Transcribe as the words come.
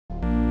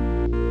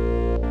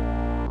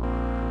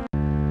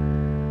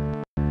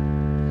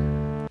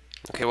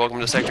Okay, welcome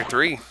to Sector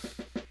 3.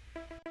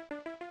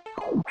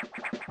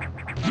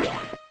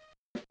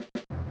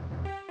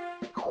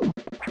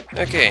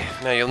 Okay,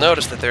 now you'll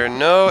notice that there are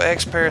no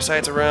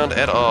X-parasites around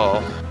at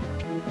all.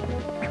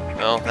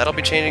 Well, that'll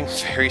be changing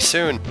very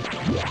soon.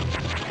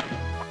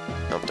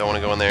 Nope, don't want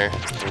to go in there.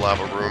 It's the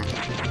lava room.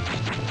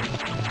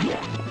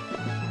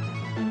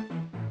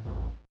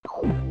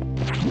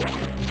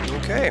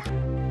 Okay.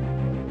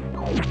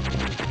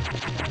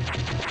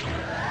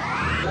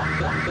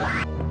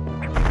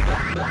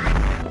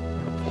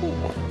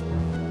 Ooh.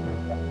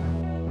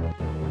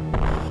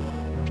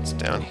 It's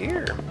down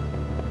here.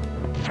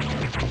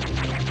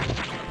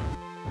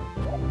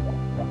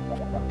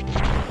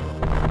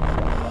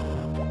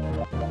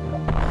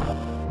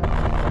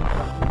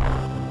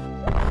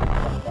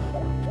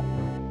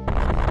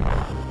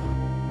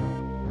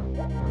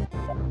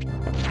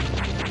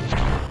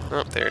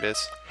 Oh, there it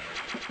is.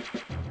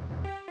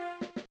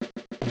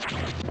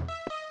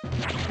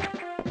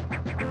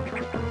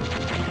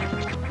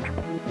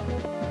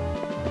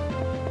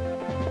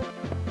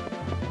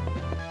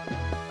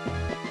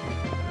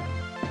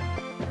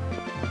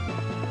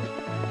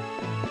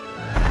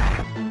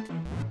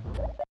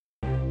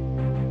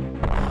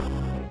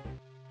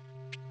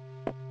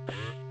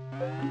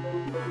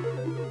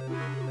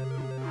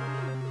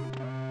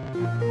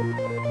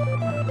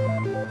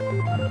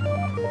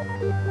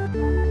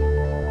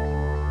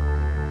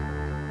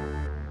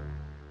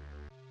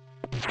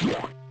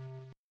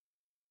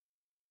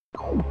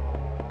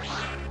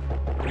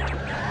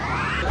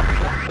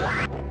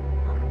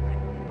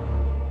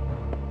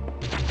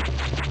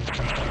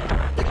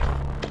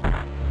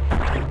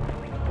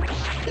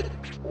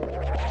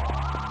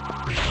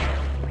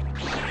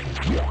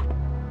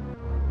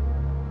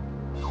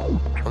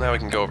 Well, now we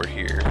can go over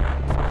here.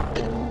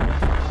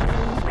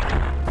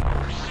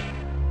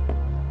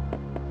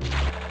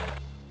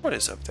 What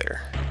is up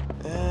there?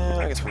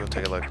 I guess we'll go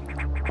take a look.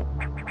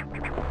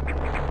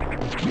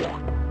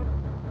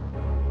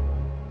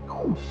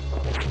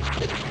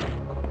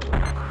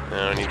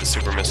 I need the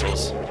super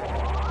missiles.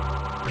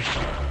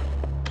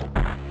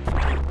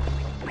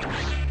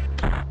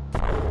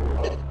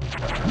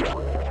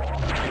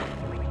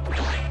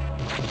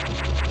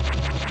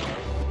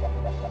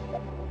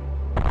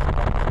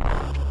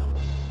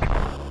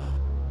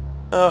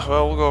 Oh,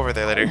 well, we'll go over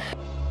there later.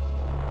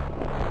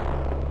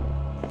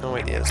 Oh,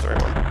 wait, yeah, that's the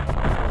right one.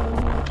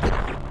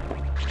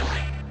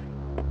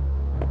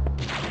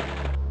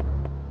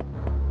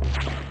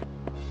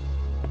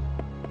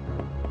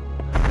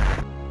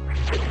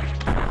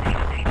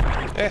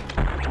 Eh.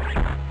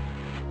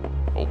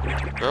 Oh,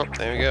 well,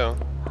 there we go.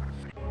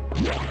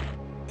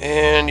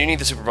 And you need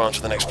the super bombs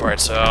for the next part,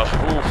 so...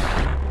 Ooh.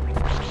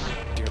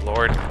 Dear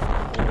Lord. In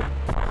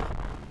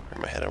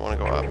my head, I want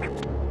to go up.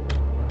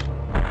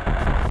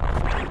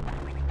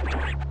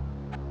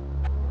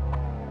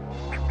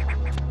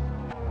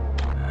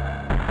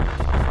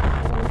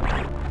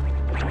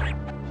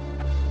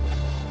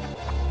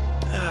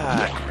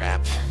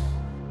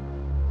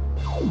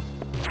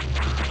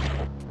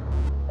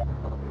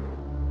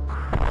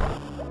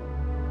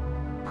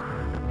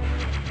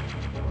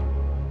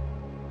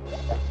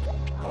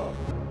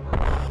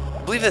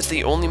 I believe that's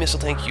the only missile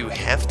tank you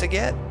have to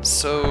get,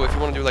 so if you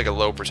want to do like a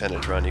low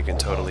percentage run, you can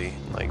totally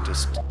like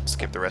just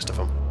skip the rest of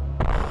them.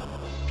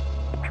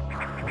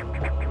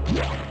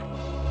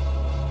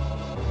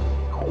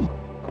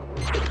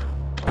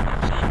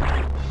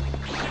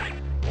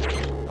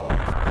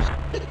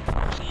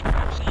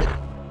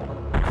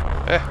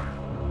 Eh.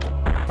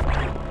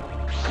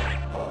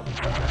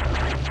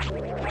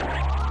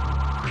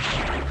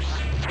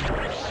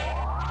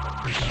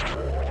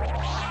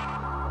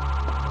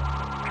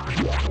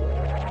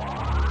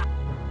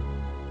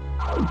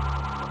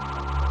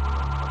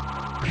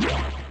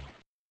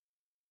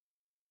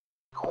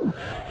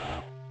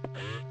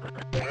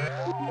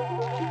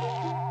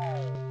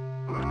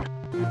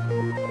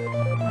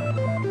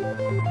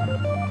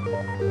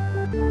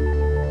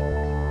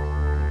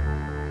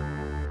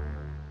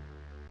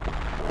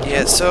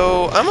 Yeah,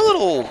 so I'm a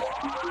little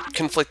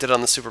conflicted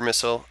on the super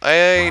missile.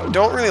 I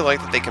don't really like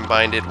that they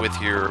combined it with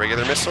your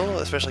regular missile,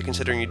 especially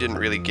considering you didn't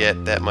really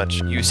get that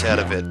much use out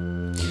of it.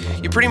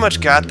 You pretty much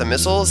got the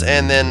missiles,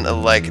 and then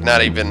like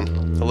not even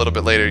a little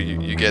bit later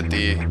you get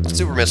the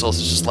super missiles.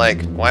 It's just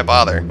like, why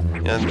bother?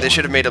 And they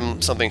should have made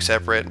them something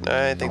separate.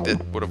 I think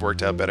that would have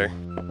worked out better.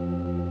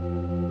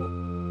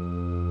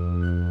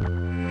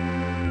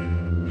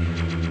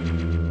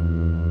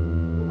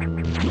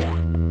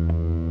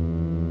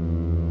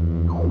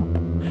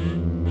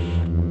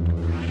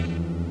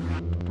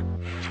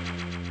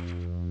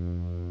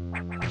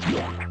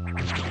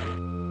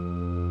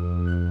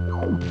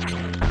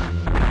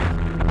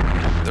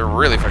 They're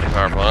really fucking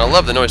powerful, and I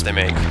love the noise they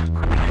make.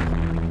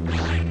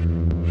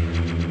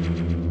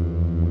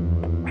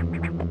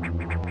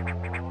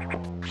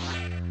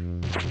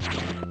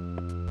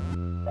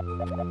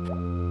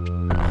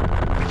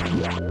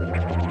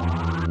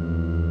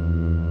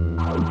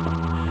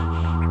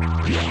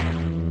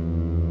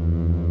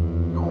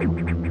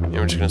 And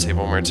we're just gonna save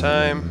one more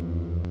time.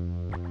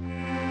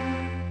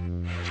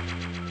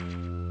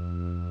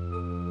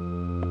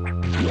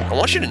 I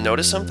want you to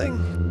notice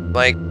something.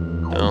 Like,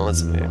 oh,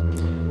 let's see.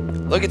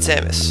 Look at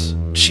Samus.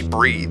 She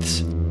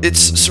breathes. It's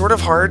sort of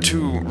hard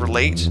to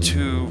relate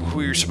to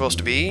who you're supposed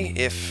to be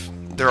if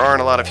there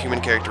aren't a lot of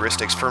human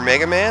characteristics. For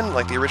Mega Man,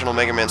 like the original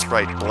Mega Man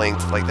sprite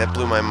blinked. Like, that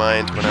blew my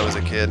mind when I was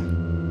a kid.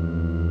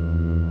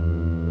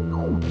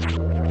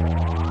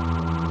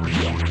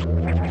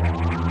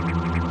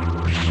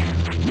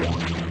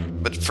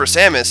 But for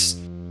Samus,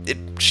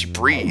 she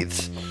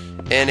breathes.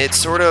 And it's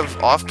sort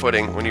of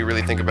off-putting when you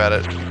really think about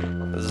it.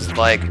 It's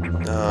like,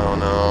 oh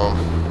no.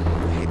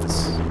 I hate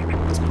this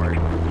part.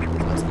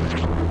 That's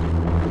bad.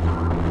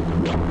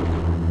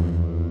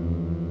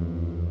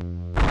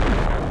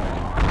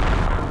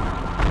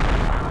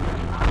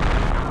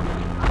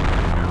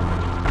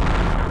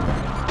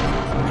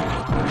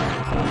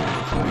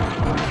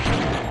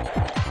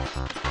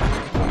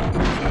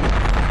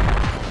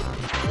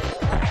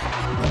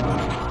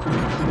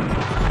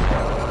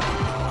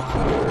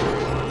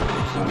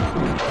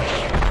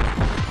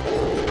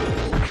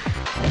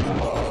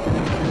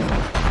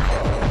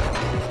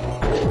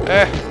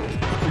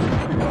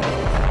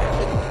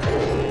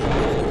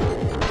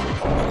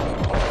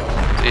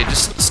 So you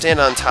just stand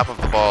on top of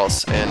the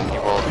balls and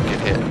you won't get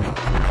hit.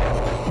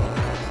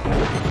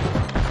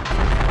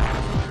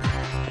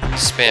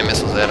 Spam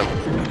missiles at him.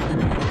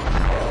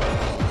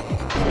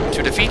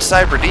 To defeat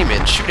Cyber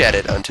Demon, shoot at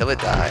it until it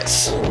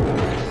dies.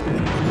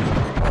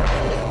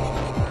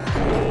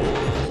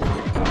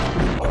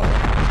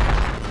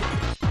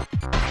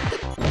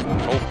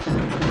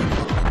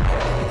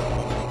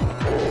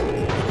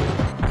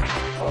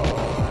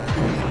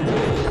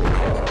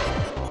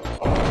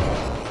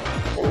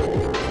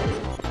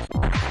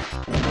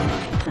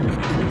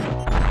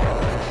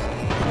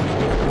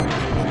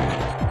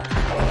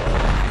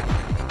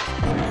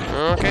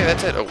 Okay,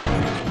 that's it. Oh.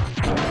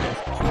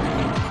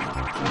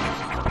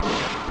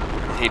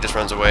 He just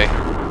runs away.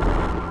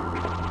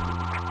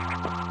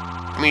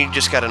 I mean, you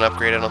just got an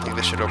upgrade. I don't think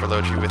this should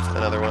overload you with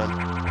another one.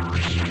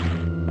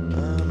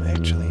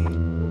 Actually...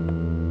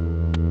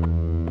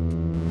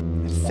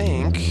 I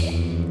think...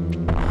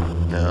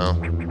 No.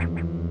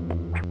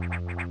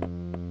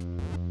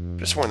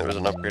 Just sworn there was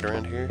an upgrade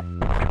around here.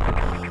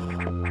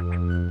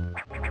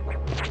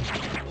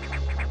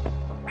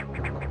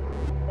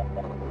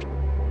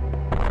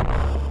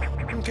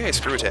 Okay,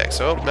 screw attack.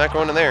 So, not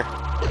going in there.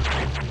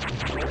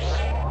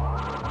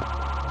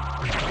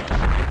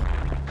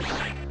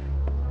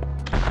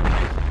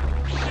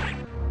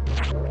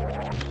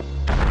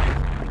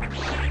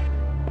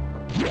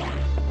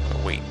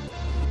 Oh, wait.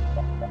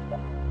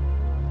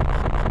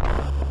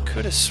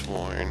 Could have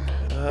sworn.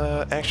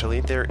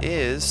 Actually, there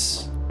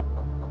is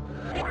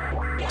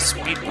a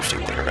speed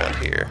boosting thing around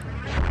here.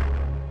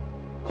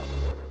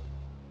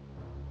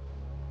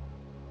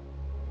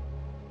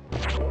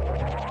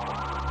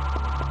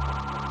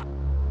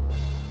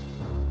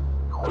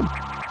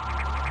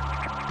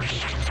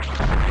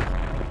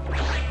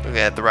 Look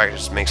at that, the rocket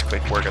just makes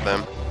quick work of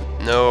them.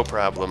 No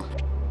problem.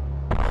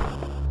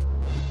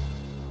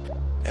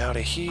 Out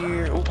of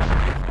here. Ooh.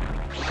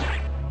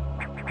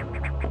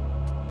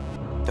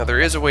 Now there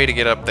is a way to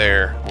get up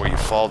there where you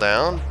fall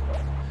down,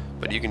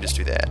 but you can just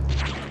do that.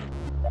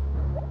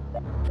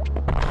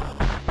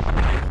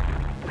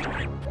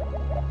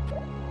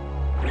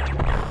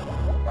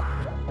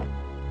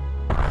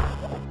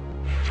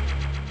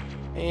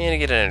 And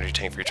get an energy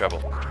tank for your trouble.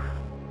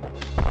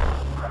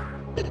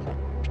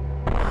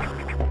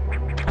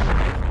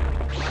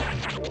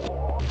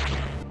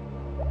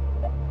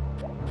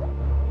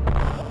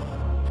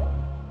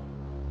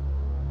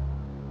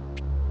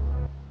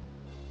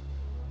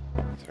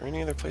 Is there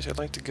any other place I'd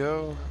like to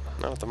go?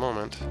 Not at the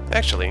moment.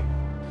 Actually,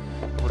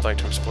 I would like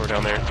to explore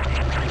down there.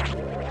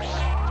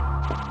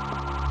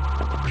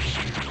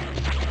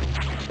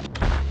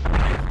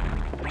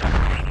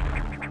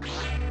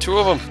 Two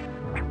of them!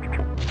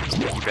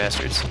 Sneaky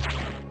bastards.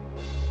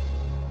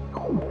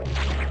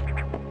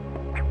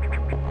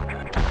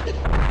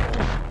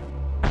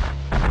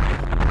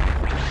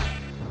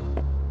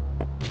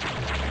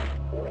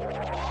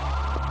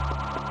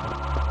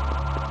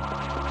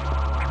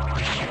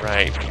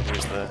 Right,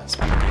 here's the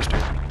speed booster.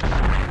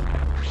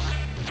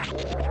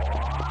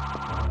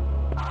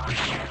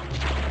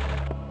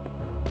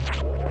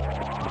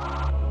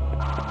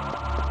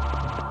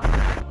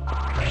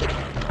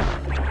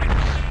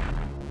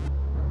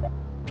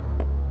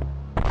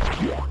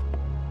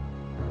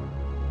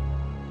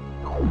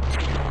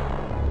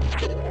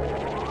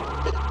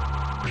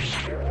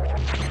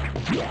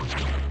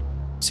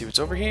 See what's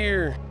over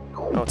here.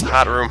 Oh, it's a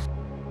hot room.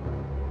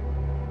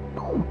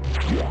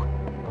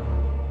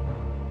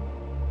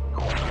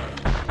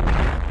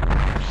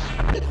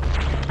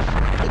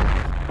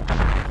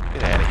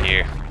 Get out of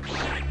here.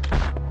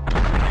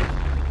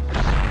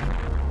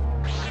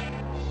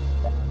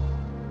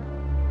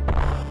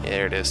 Yeah,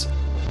 there it is.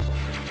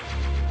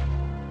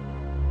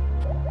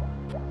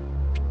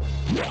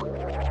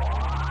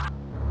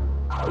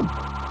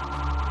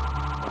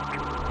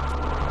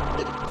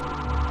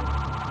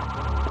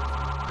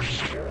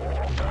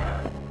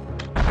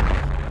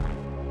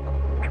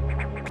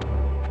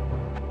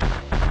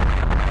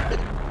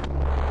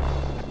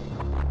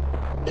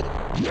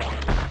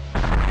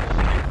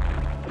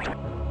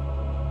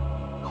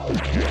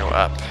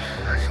 up.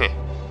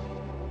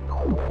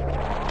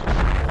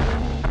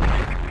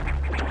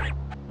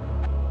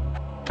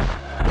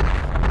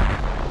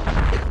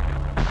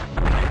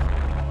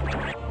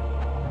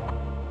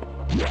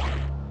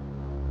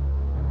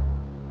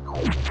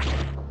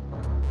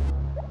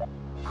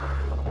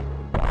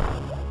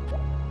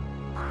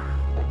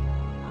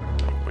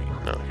 Wait,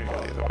 no, I gotta go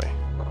the other way.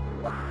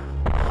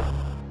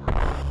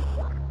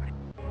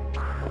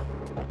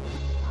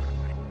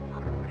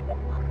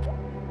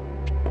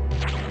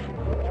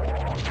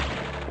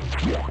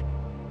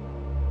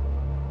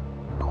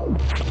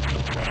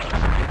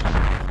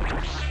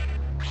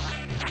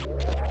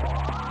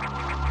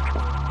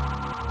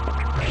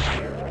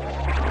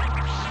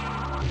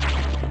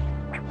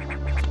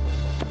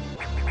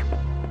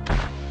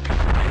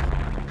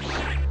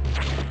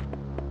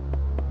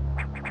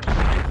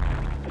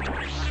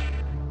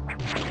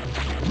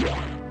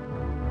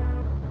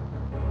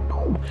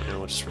 And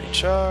we'll just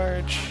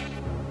recharge.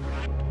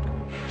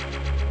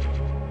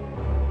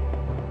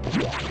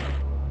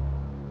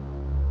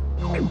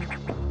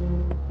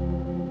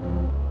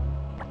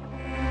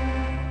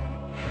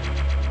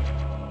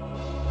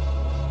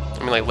 I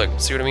mean, like, look,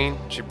 see what I mean?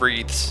 She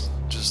breathes.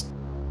 Just...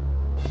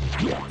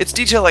 It's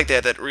detail like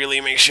that that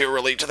really makes you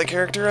relate to the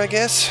character, I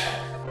guess.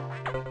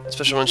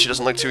 Especially when she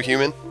doesn't look too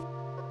human.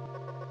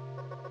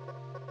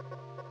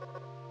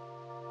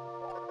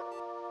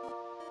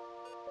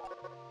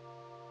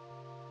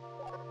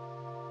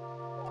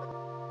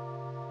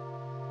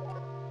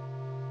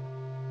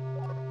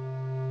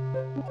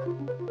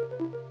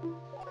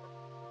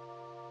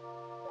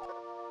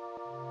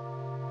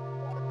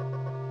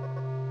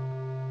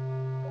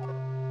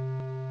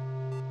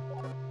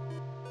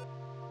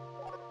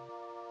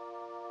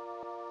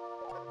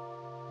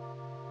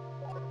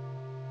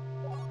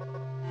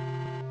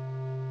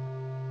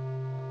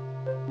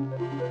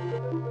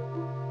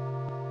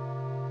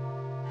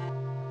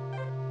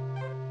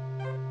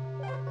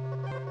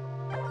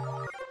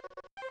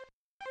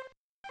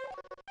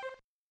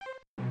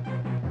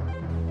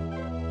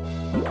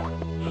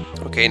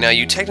 Okay, now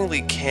you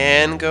technically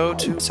can go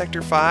to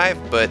Sector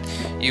 5, but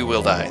you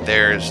will die.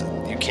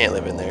 You can't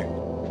live in there.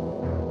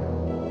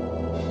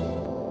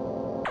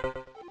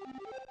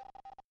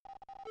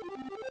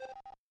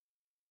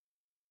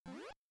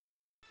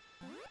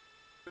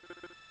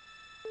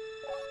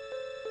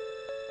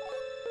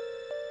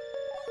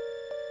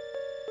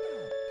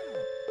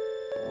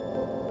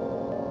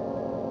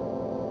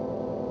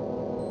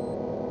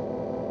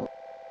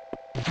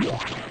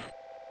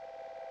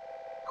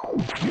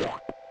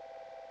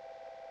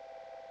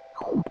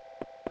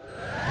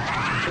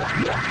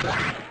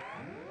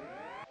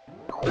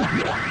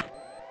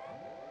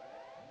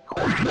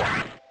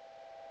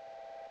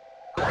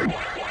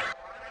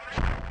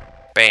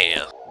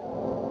 Bam.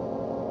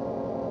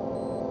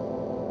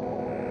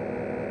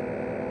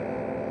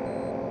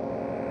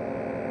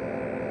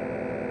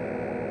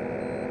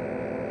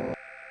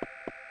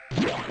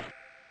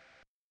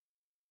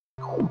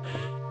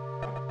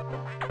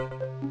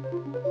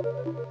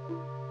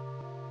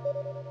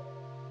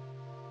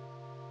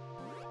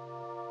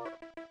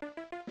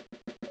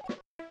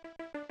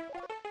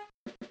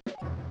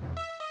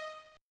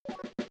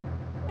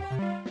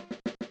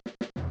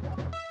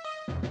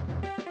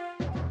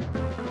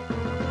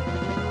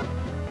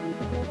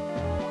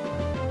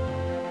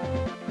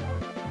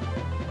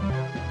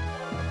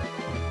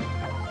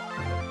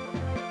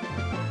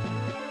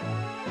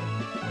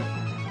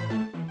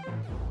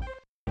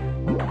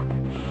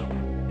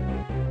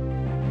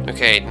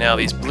 Okay, now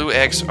these blue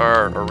X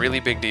are a really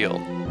big deal.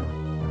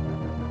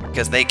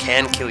 Because they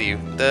can kill you.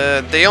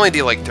 They only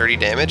deal like 30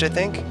 damage, I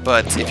think.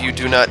 But if you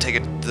do not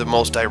take the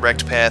most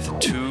direct path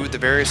to the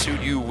barrier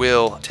suit, you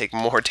will take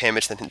more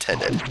damage than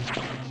intended.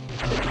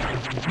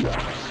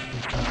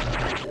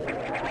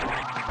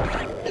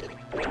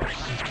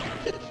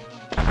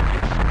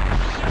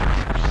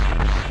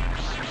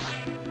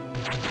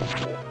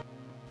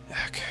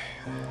 Okay.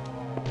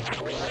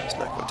 Let's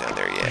not go down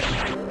there yet.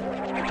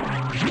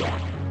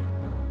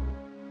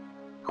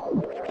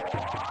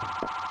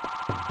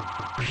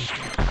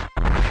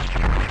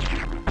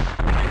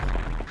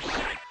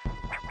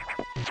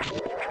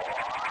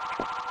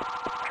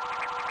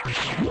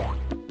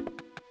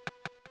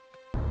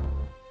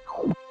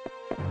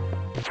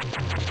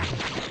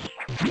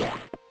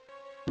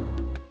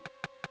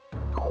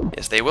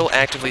 Yes, they will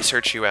actively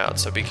search you out,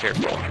 so be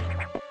careful.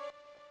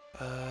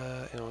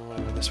 You know,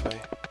 go this way.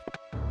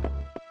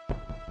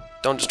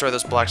 Don't destroy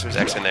those blocks, there's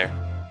X in there.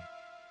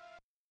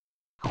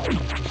 I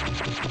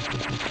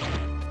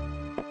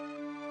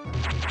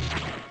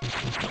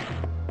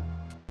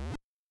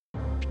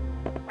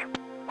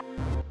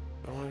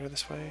want to go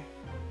this way?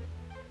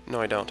 No,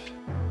 I don't.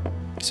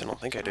 At least I don't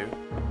think I do.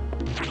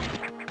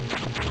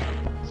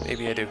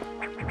 Maybe I do.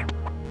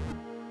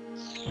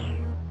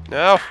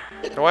 No!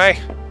 Get away!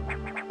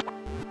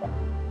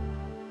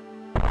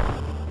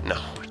 No.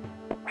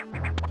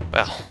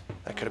 Well,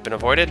 that could have been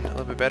avoided a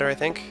little bit better, I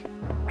think.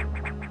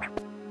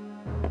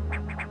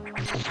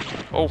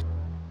 Oh!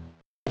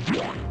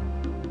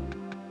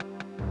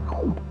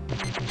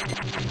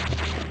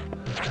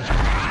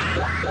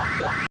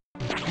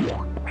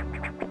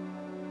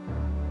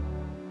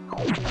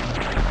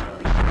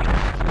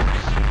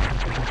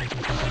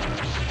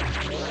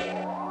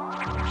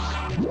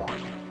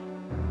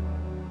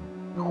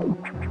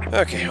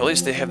 Okay, well, at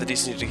least they have the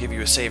decency to give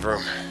you a save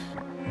room.